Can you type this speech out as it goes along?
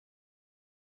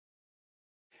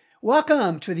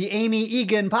Welcome to the Amy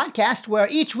Eagan Podcast, where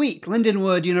each week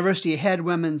Lindenwood University head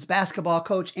women's basketball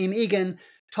coach Amy Eagan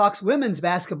talks women's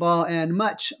basketball and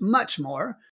much, much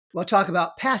more. We'll talk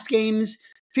about past games,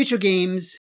 future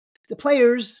games, the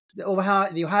players, the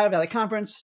Ohio Valley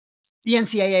Conference, the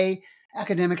NCAA,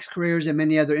 academics, careers, and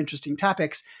many other interesting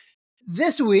topics.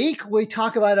 This week, we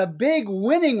talk about a big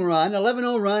winning run,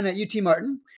 11-0 run at UT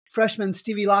Martin. Freshman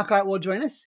Stevie Lockhart will join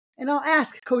us. And I'll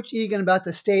ask Coach Eagan about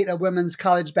the state of women's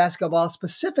college basketball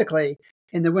specifically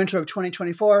in the winter of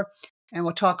 2024. And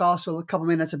we'll talk also a couple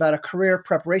minutes about a career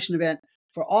preparation event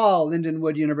for all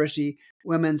Lindenwood University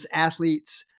women's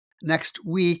athletes next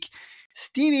week.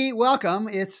 Stevie, welcome.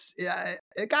 It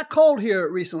got cold here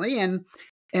recently,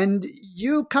 and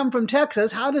you come from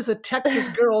Texas. How does a Texas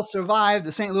girl survive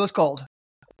the St. Louis cold?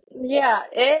 Yeah,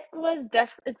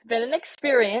 it's been an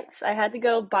experience. I had to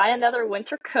go buy another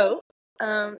winter coat.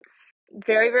 It's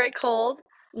very, very cold.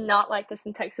 It's not like this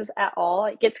in Texas at all.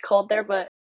 It gets cold there, but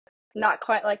not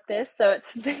quite like this. So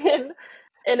it's been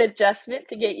an adjustment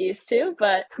to get used to,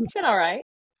 but it's been all right.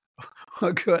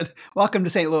 Oh, good. Welcome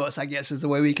to St. Louis, I guess, is the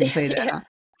way we can say that. Yeah. Huh?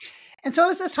 And so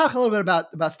let's talk a little bit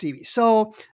about Stevie.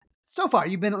 So far,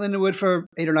 you've been at Lindenwood for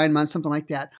 8 or 9 months, something like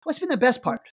that. What's been the best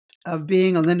part of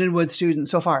being a Lindenwood student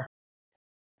so far?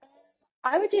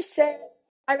 I would just say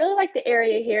I really like the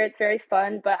area here. It's very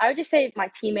fun, but I would just say my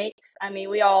teammates. I mean,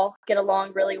 we all get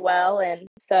along really well, and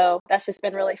so that's just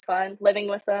been really fun living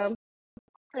with them.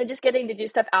 And just getting to do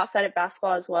stuff outside of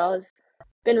basketball as well has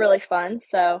been really fun.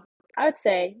 So I would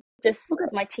say just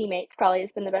my teammates probably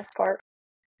has been the best part.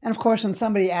 And of course, when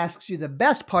somebody asks you the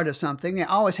best part of something, they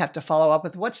always have to follow up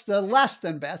with what's the less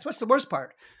than best? What's the worst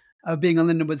part of being a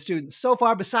Lindenwood student so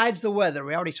far besides the weather?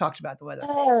 We already talked about the weather.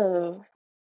 Oh,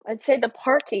 I'd say the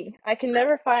parking. I can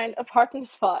never find a parking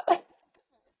spot.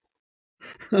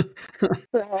 So,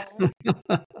 yeah.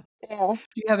 Do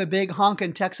you have a big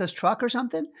honking Texas truck or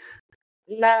something?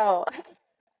 No.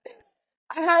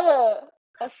 I have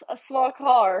a small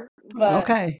car, but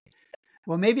Okay.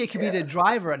 Well, maybe it could be the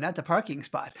driver and not the parking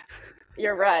spot.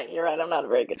 You're right. I'm not a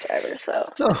very good driver,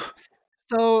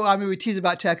 So I mean, we tease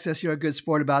about Texas. You're a good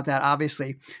sport about that,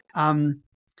 obviously.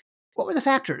 What were the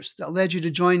factors that led you to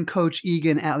join Coach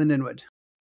Eagan at Lindenwood?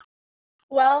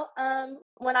 Well,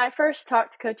 when I first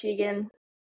talked to Coach Eagan,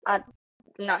 I'm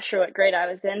not sure what grade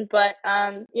I was in, but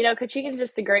Coach Eagan's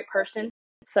just a great person.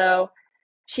 So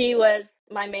she was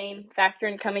my main factor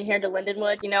in coming here to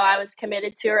Lindenwood. I was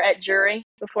committed to her at jury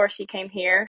before she came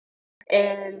here,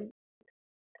 and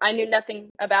I knew nothing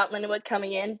about Lindenwood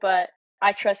coming in, but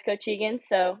I trust Coach Eagan,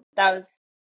 so that was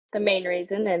the main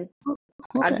reason, and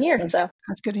okay. I'm here.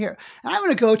 That's good to hear. And I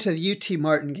want to go to the UT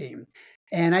Martin game,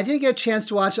 and I didn't get a chance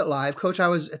to watch it live. Coach, I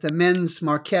was at the men's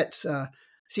Marquette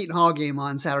Seton Hall game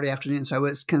on Saturday afternoon, so it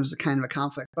was kind of a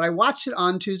conflict. But I watched it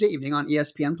on Tuesday evening on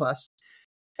ESPN+.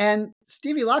 And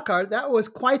Stevie Lockhart, that was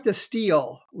quite the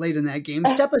steal late in that game.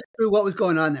 Step us through what was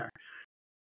going on there.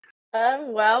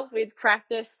 Well, we'd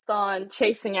practiced on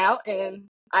chasing out, and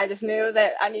I just knew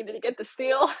that I needed to get the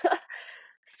steal.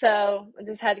 So I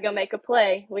just had to go make a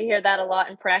play. We hear that a lot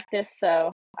in practice,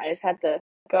 so I just had to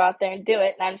go out there and do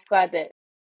it. And I'm just glad that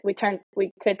we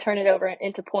could turn it over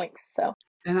into points. So.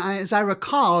 And as I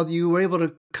recall, you were able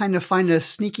to kind of find a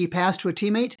sneaky pass to a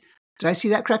teammate. Did I see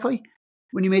that correctly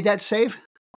when you made that save?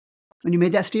 When you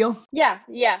made that steal? Yeah,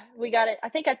 we got it. I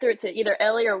think I threw it to either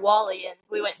Ellie or Wally, and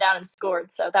we went down and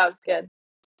scored, so that was good.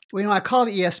 Well, I called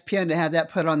ESPN to have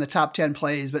that put on the top 10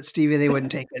 plays, but Stevie, they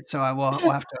wouldn't take it, so we'll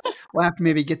have to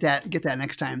maybe get that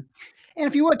next time. And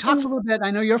if you would talk a little bit, I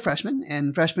know you're a freshman,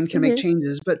 and freshmen can make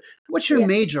changes, but what's your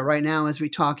major right now as we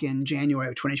talk in January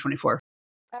of 2024?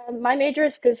 My major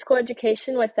is physical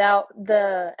education without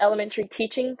the elementary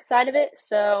teaching side of it,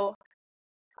 so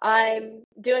I'm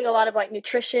doing a lot of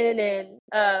nutrition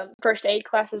and first aid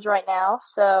classes right now.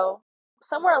 So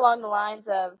somewhere along the lines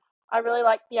of, I really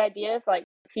like the idea of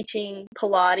teaching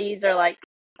Pilates or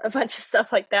a bunch of stuff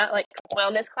like that, like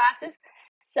wellness classes.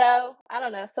 So I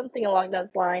don't know, something along those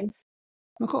lines.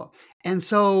 Oh, cool. And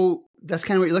so that's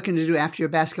kind of what you're looking to do after your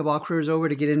basketball career is over,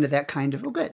 to get into that kind of,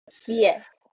 good. Yeah.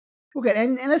 Well, good.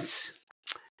 And let's,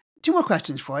 2 more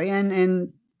questions for you.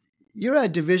 And you're a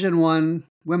Division I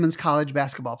women's college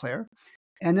basketball player,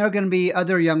 and there are going to be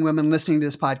other young women listening to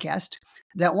this podcast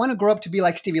that want to grow up to be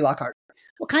like Stevie Lockhart.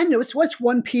 What's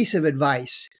one piece of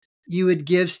advice you would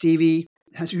give Stevie,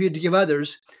 as you would give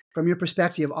others, from your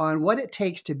perspective on what it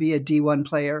takes to be a D1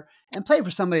 player and play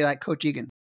for somebody like Coach Eagan?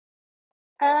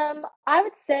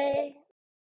 I'd say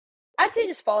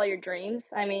just follow your dreams.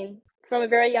 I mean, from a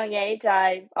very young age,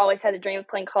 I always had a dream of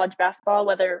playing college basketball,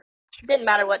 whether it didn't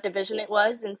matter what division it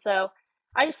was. And so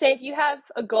I just say if you have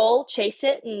a goal, chase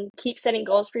it and keep setting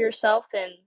goals for yourself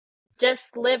and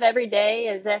just live every day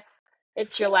as if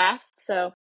it's your last.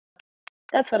 So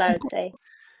that's what I would say.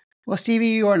 Well, Stevie,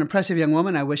 you are an impressive young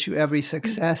woman. I wish you every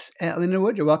success at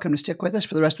Lindenwood. You're welcome to stick with us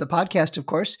for the rest of the podcast, of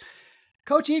course.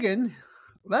 Coach Eagan,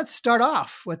 let's start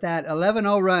off with that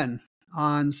 11-0 run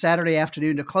on Saturday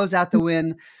afternoon to close out the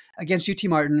win against UT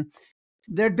Martin.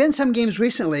 There had been some games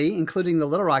recently, including the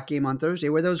Little Rock game on Thursday,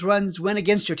 where those runs went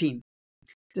against your team.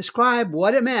 Describe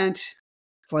what it meant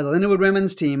for the Lindenwood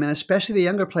women's team, and especially the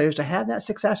younger players, to have that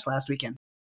success last weekend.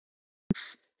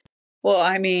 Well,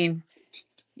 I mean,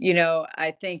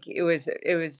 I think it was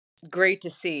great to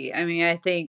see. I mean, I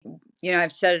think,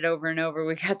 I've said it over and over.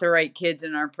 We got the right kids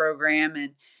in our program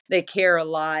and they care a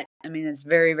lot. I mean, it's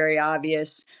very, very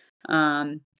obvious.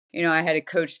 I had a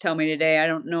coach tell me today, I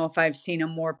don't know if I've seen a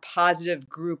more positive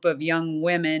group of young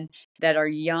women that are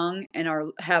young and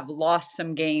have lost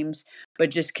some games, but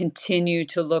just continue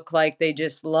to look like they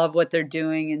just love what they're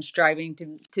doing and striving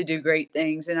to do great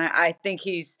things. And I think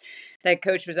that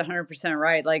coach was 100%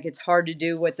 right. Like, it's hard to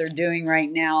do what they're doing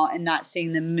right now and not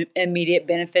seeing the immediate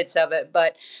benefits of it.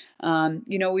 But,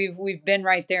 we've been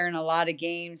right there in a lot of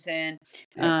games. And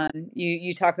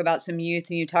you talk about some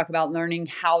youth and you talk about learning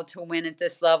how to win at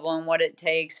this level and what it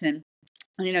takes. And,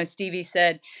 Stevie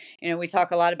said, we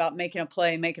talk a lot about making a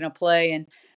play. And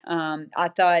I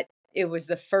thought it was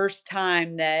the first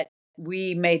time that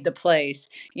we made the plays,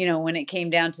 when it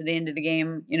came down to the end of the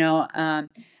game.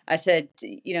 I said,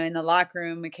 in the locker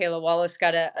room, Michaela Wallace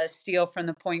got a steal from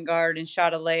the point guard and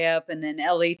shot a layup. And then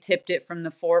Ellie tipped it from the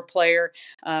 4-player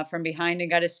from behind and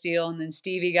got a steal. And then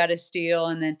Stevie got a steal.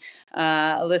 And then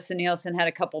Alyssa Nielsen had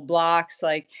a couple blocks.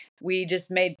 Like, we just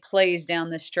made plays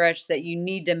down the stretch that you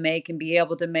need to make and be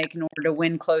able to make in order to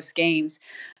win close games.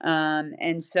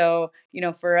 And so,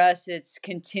 for us, it's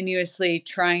continuously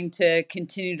trying to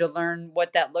continue to learn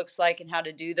what that looks like and how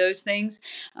to do those things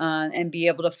and be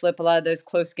able to flip a lot of those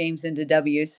close games into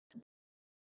W's.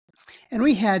 And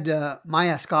we had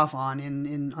Maya Scoff on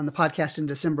the podcast in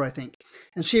December, I think.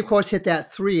 And she, of course, hit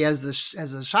that 3 as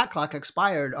the shot clock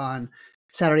expired on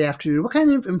Saturday afternoon. What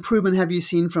kind of improvement have you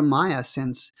seen from Maya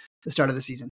since the start of the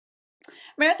season? I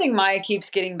mean, I think Maya keeps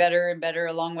getting better and better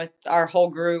along with our whole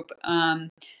group.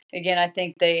 Again, I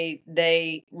think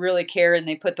they really care and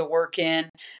they put the work in.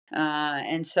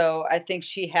 And so I think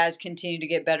she has continued to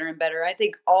get better and better. I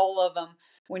think all of them,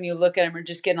 when you look at them, are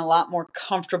just getting a lot more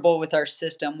comfortable with our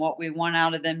system, what we want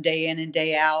out of them day in and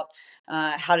day out,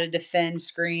 how to defend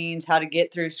screens, how to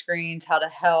get through screens, how to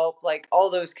help, like all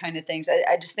those kind of things.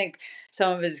 I just think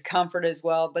some of it is comfort as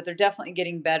well, but they're definitely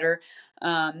getting better.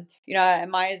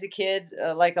 Maya's a kid,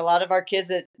 like a lot of our kids,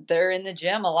 that they're in the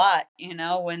gym a lot.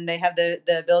 When they have the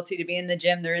ability to be in the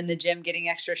gym, they're in the gym getting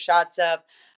extra shots up,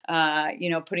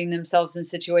 putting themselves in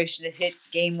situation to hit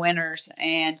game winners.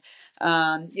 And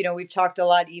we've talked a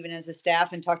lot, even as a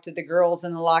staff, and talked to the girls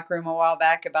in the locker room a while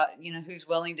back about, who's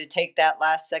willing to take that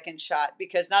last second shot,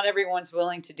 because not everyone's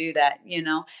willing to do that.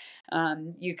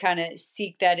 You kind of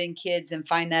seek that in kids and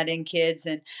find that in kids.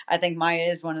 And I think Maya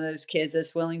is one of those kids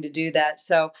that's willing to do that.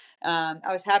 So I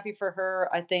was happy for her.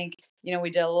 I think, we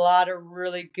did a lot of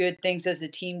really good things as a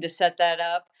team to set that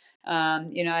up.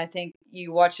 I think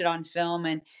you watch it on film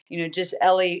and, just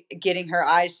Ellie getting her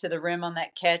eyes to the rim on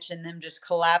that catch and them just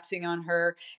collapsing on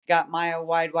her got Maya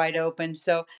wide open.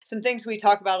 So some things we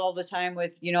talk about all the time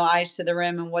with, eyes to the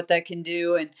rim and what that can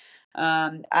do. And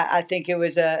I think it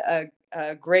was a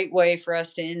great way for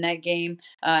us to end that game.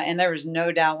 And there was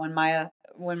no doubt when Maya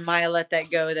let that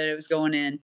go that it was going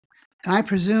in. And I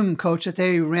presume, Coach, that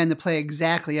they ran the play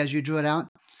exactly as you drew it out.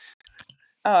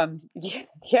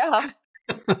 Yeah.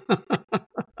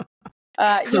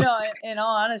 In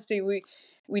all honesty,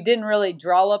 we didn't really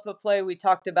draw up a play. We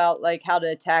talked about like how to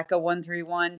attack a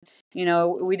 1-3-1.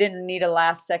 We didn't need a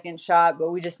last second shot, but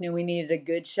we just knew we needed a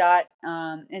good shot.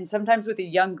 And sometimes with a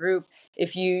young group,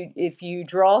 if you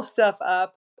draw stuff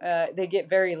up, they get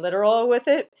very literal with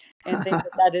it and think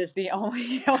that is the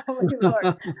only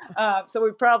look. So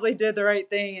we probably did the right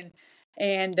thing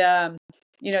and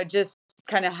just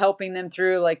kind of helping them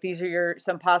through, like, these are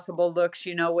some possible looks,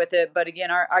 with it. But again,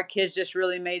 our kids just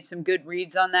really made some good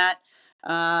reads on that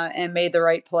and made the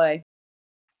right play.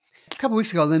 A couple of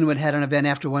weeks ago, Lindenwood had an event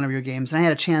after one of your games, and I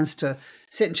had a chance to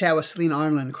sit and chat with Celine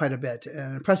Arlen quite a bit,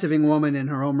 an impressive young woman in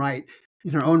her own right.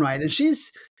 And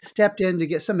she's stepped in to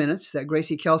get some minutes that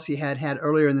Gracie Kelsey had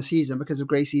earlier in the season because of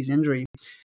Gracie's injury.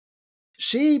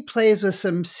 She plays with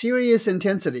some serious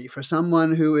intensity for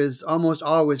someone who is almost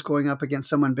always going up against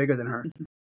someone bigger than her.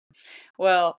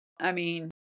 Well, I mean,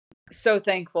 so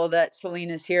thankful that Celine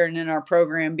is here and in our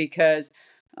program, because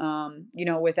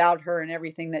without her and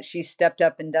everything that she stepped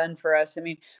up and done for us. I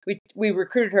mean, we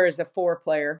recruited her as a 4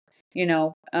 player,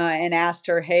 and asked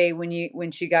her, hey,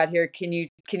 when she got here, can you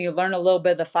learn a little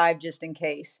bit of the 5 just in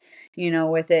case,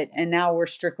 with it. And now we're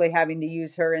strictly having to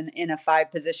use her in a 5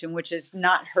 position, which is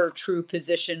not her true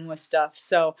position with stuff.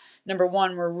 So number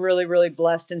one, we're really, really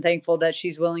blessed and thankful that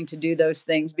she's willing to do those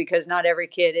things, because not every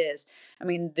kid is. I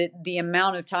mean, the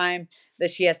amount of time that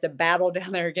she has to battle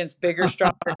down there against bigger,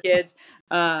 stronger kids.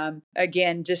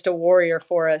 Again, just a warrior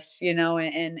for us,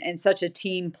 and such a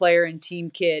team player and team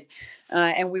kid.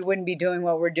 And we wouldn't be doing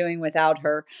what we're doing without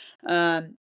her.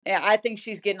 I think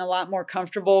she's getting a lot more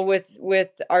comfortable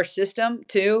with our system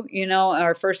too.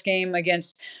 Our first game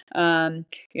against,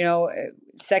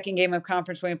 second game of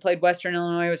conference when we played Western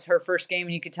Illinois was her first game,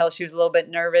 and you could tell she was a little bit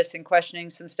nervous and questioning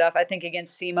some stuff. I think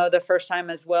against SEMO the first time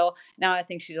as well. Now I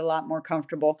think she's a lot more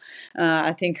comfortable.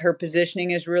 I think her positioning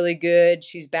is really good.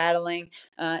 She's battling,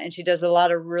 and she does a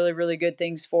lot of really, really good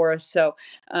things for us. So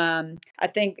I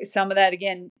think some of that,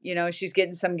 again, she's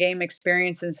getting some game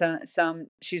experience and some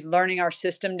she's learning our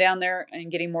system down there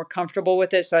and getting more comfortable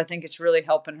with it. So I think it's really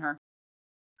helping her.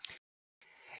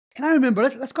 And I remember,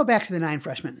 let's go back to the 9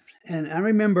 freshmen. And I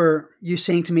remember you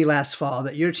saying to me last fall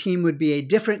that your team would be a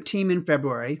different team in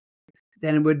February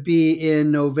than it would be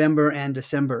in November and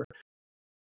December.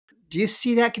 Do you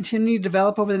see that continue to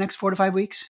develop over the next 4 to 5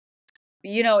 weeks?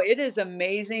 It is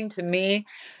amazing to me.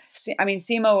 I mean,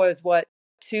 SEMO was what,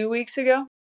 2 weeks ago?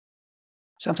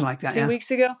 Something like that, 2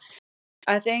 weeks ago,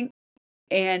 I think.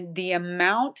 And the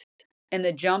amount and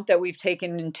the jump that we've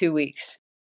taken in 2 weeks,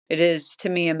 it is, to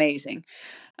me, amazing.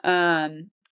 I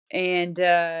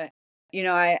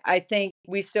think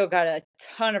we still got a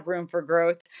ton of room for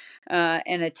growth,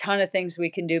 and a ton of things we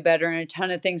can do better, and a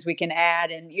ton of things we can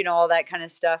add, and, all that kind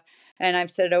of stuff. And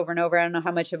I've said it over and over. I don't know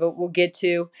how much of it we'll get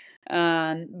to.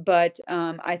 But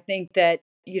I think that,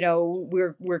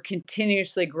 we're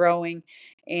continuously growing.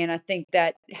 And I think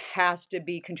that has to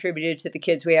be contributed to the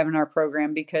kids we have in our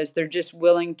program, because they're just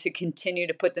willing to continue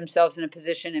to put themselves in a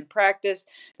position in practice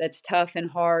that's tough and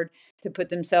hard, to put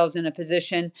themselves in a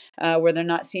position where they're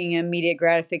not seeing immediate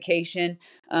gratification,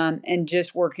 and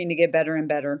just working to get better and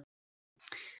better.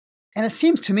 And it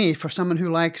seems to me, for someone who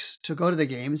likes to go to the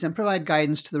games and provide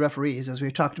guidance to the referees, as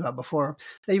we've talked about before,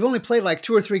 that you've only played like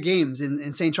 2 or 3 games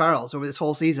in St. Charles over this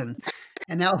whole season.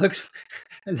 And now it looks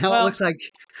like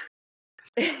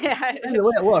yeah, the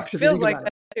way it looks. If feels you think like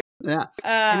about it. Yeah.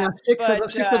 that. And now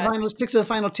six of the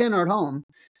final 10 are at home.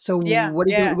 So what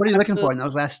are you looking for in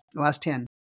those last 10?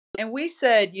 And we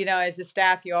said, as a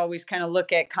staff, you always kind of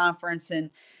look at conference, and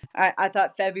I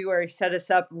thought February set us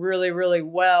up really, really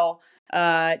well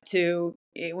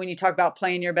when you talk about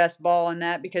playing your best ball and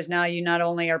that, because now you not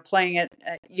only are playing it,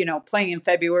 playing in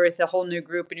February with a whole new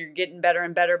group, and you're getting better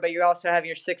and better, but you also have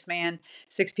your 6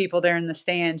 people there in the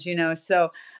stands,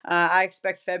 So I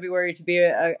expect February to be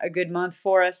a good month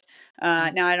for us.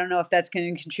 Now, I don't know if that's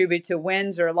going to contribute to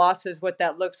wins or losses, what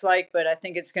that looks like, but I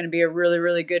think it's going to be a really,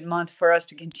 really good month for us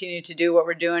to continue to do what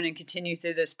we're doing and continue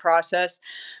through this process.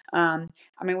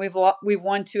 We've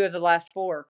won 2 of the last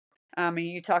 4.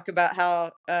 You talk about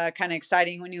how kind of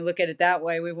exciting when you look at it that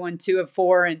way. We've won 2 of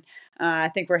 4, and I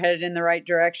think we're headed in the right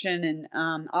direction.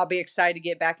 And I'll be excited to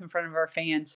get back in front of our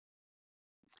fans.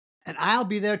 And I'll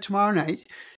be there tomorrow night.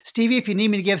 Stevie, if you need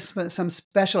me to give some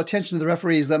special attention to the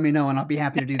referees, let me know, and I'll be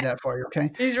happy to do that for you, okay?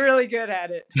 He's really good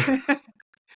at it.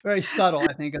 Very subtle,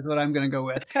 I think, is what I'm going to go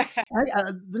with.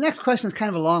 The next question is kind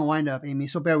of a long wind-up, Amy,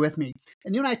 so bear with me.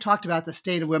 And you and I talked about the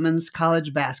state of women's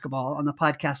college basketball on the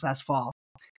podcast last fall.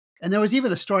 And there was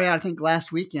even a story out, I think,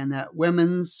 last weekend that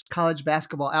women's college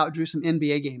basketball outdrew some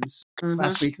NBA games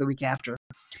last week, the week after.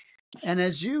 And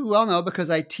as you well know, because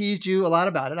I teased you a lot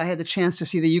about it, I had the chance to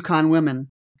see the UConn women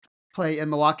play in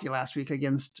Milwaukee last week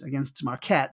against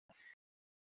Marquette.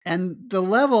 And the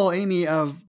level, Amy,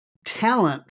 of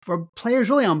talent for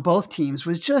players really on both teams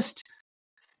was just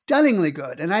stunningly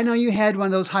good. And I know you had one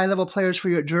of those high-level players for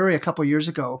you at Drury a couple years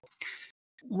ago.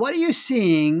 What are you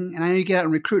seeing, and I know you get out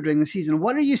and recruit during the season,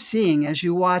 what are you seeing as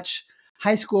you watch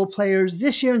high school players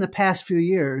this year and the past few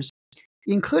years,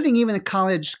 including even the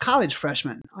college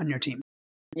freshmen on your team?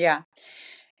 Yeah.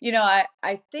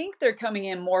 I think they're coming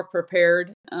in more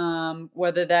prepared,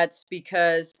 whether that's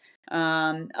because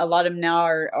a lot of them now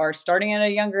are starting at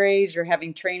a younger age or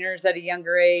having trainers at a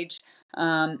younger age.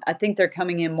 I think they're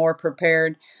coming in more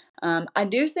prepared. I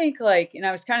do think, and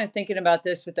I was kind of thinking about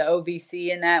this with the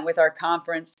OVC and that with our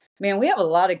conference, Man, we have a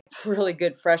lot of really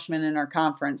good freshmen in our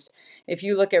conference. If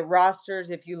you look at rosters,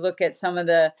 if you look at some of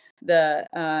the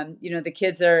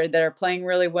kids that are playing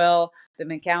really well, the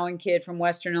McGowan kid from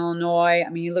Western Illinois.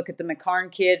 I mean, you look at the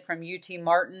McCarn kid from UT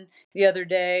Martin the other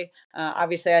day.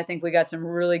 Obviously, I think we got some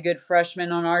really good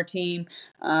freshmen on our team.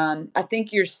 I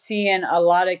think you're seeing a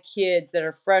lot of kids that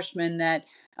are freshmen that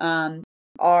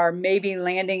are maybe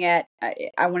landing at,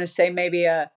 I want to say maybe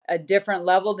a different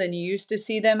level than you used to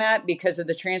see them at because of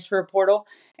the transfer portal.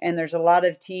 And there's a lot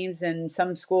of teams and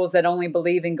some schools that only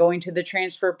believe in going to the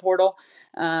transfer portal.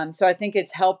 So I think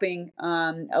it's helping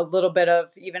a little bit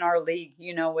of even our league,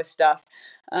 with stuff.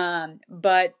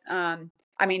 But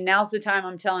I mean, now's the time,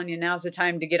 I'm telling you, now's the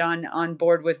time to get on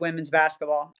board with women's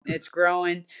basketball. It's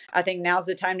growing. I think now's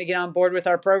the time to get on board with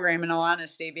our program, in all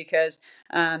honesty, because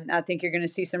I think you're going to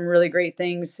see some really great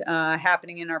things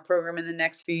happening in our program in the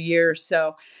next few years.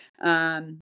 So,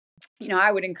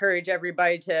 I would encourage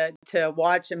everybody to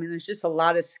watch. I mean, there's just a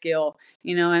lot of skill,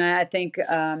 and I think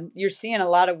you're seeing a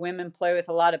lot of women play with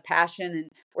a lot of passion, and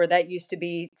where that used to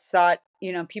be sought,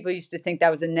 people used to think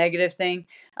that was a negative thing.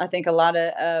 I think a lot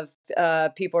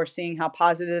of people are seeing how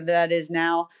positive that is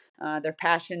now. Their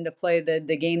passion to play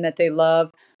the game that they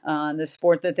love, the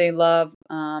sport that they love,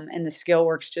 and the skill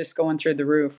work's just going through the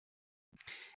roof.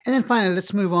 And then finally,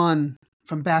 let's move on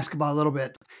from basketball a little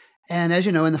bit. And as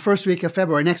you know, in the first week of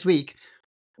February, next week,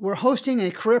 we're hosting a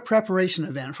career preparation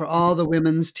event for all the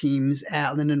women's teams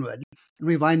at Lindenwood. And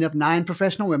we've lined up 9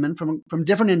 professional women from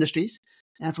different industries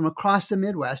and from across the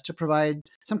Midwest to provide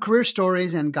some career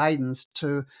stories and guidance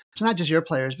to not just your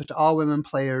players, but to all women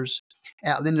players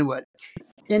at Lindenwood.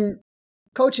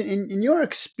 Coach, in your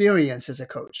experience as a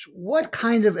coach, what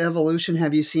kind of evolution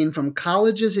have you seen from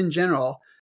colleges in general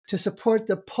to support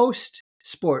the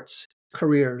post-sports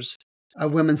careers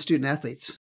of women student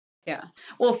athletes? Yeah.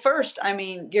 Well, first, I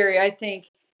mean, Gary, I think,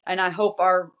 and I hope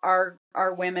our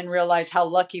women realize how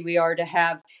lucky we are to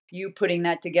have you putting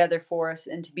that together for us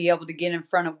and to be able to get in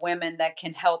front of women that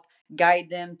can help guide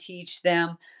them, teach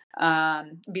them,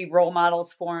 be role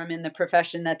models for them in the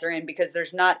profession that they're in, because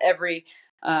there's not every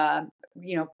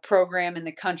program in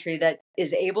the country that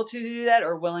is able to do that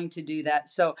or willing to do that.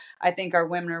 So I think our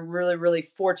women are really, really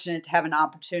fortunate to have an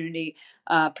opportunity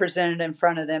presented in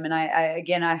front of them. And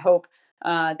I hope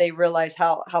they realize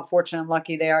how fortunate and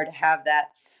lucky they are to have that.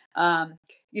 I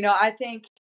think,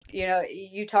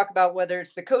 you talk about whether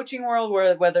it's the coaching world,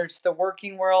 whether it's the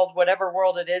working world, whatever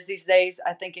world it is these days,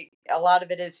 I think a lot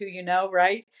of it is who you know,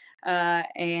 right?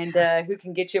 And who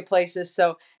can get you places.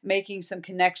 So making some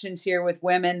connections here with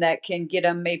women that can get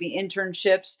them maybe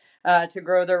internships to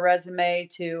grow their resume,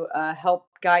 to help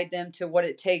guide them to what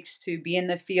it takes to be in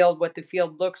the field, what the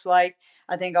field looks like.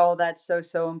 I think all of that's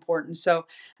so important. So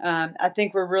I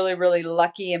think we're really, really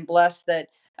lucky and blessed that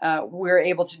we're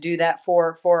able to do that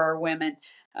for our women.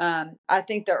 I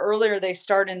think the earlier they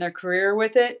start in their career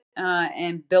with it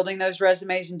and building those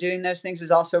resumes and doing those things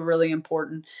is also really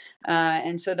important.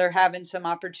 And so they're having some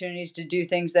opportunities to do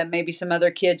things that maybe some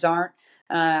other kids aren't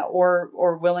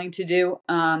or willing to do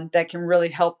that can really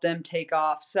help them take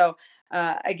off. So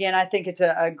again, I think it's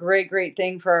a great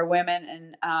thing for our women.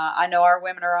 And I know our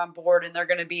women are on board and they're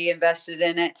going to be invested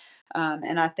in it.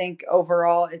 And I think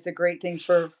overall it's a great thing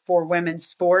for women's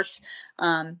sports.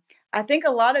 I think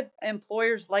a lot of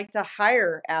employers like to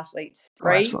hire athletes,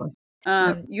 right? Oh,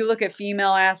 absolutely. You look at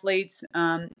female athletes,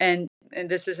 and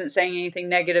this isn't saying anything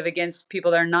negative against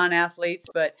people that are non-athletes,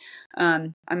 but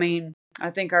I mean, I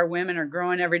think our women are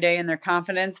growing every day in their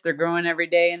confidence. They're growing every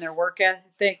day in their work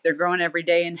ethic. They're growing every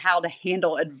day in how to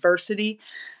handle adversity,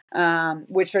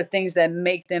 which are things that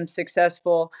make them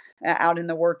successful out in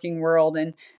the working world.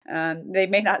 And they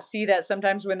may not see that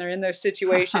sometimes when they're in those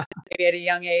situations maybe at a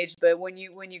young age, but when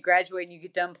you graduate and you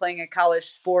get done playing a college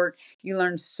sport, you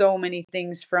learn so many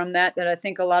things from that I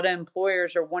think a lot of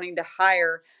employers are wanting to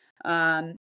hire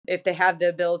if they have the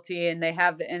ability and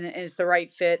it's the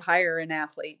right fit, hire an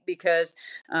athlete because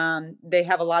they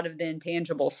have a lot of the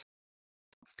intangibles.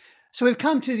 So we've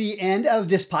come to the end of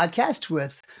this podcast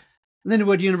with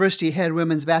Lindenwood University head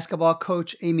women's basketball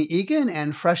coach Amy Eagan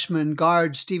and freshman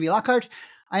guard Stevie Lockhart.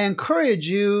 I encourage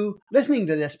you listening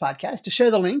to this podcast to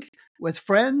share the link with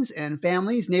friends and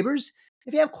families, neighbors.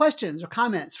 If you have questions or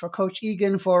comments for Coach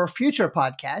Eagan for future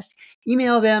podcasts,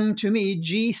 email them to me,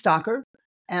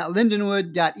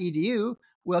 gstocker@lindenwood.edu.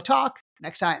 We'll talk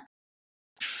next time.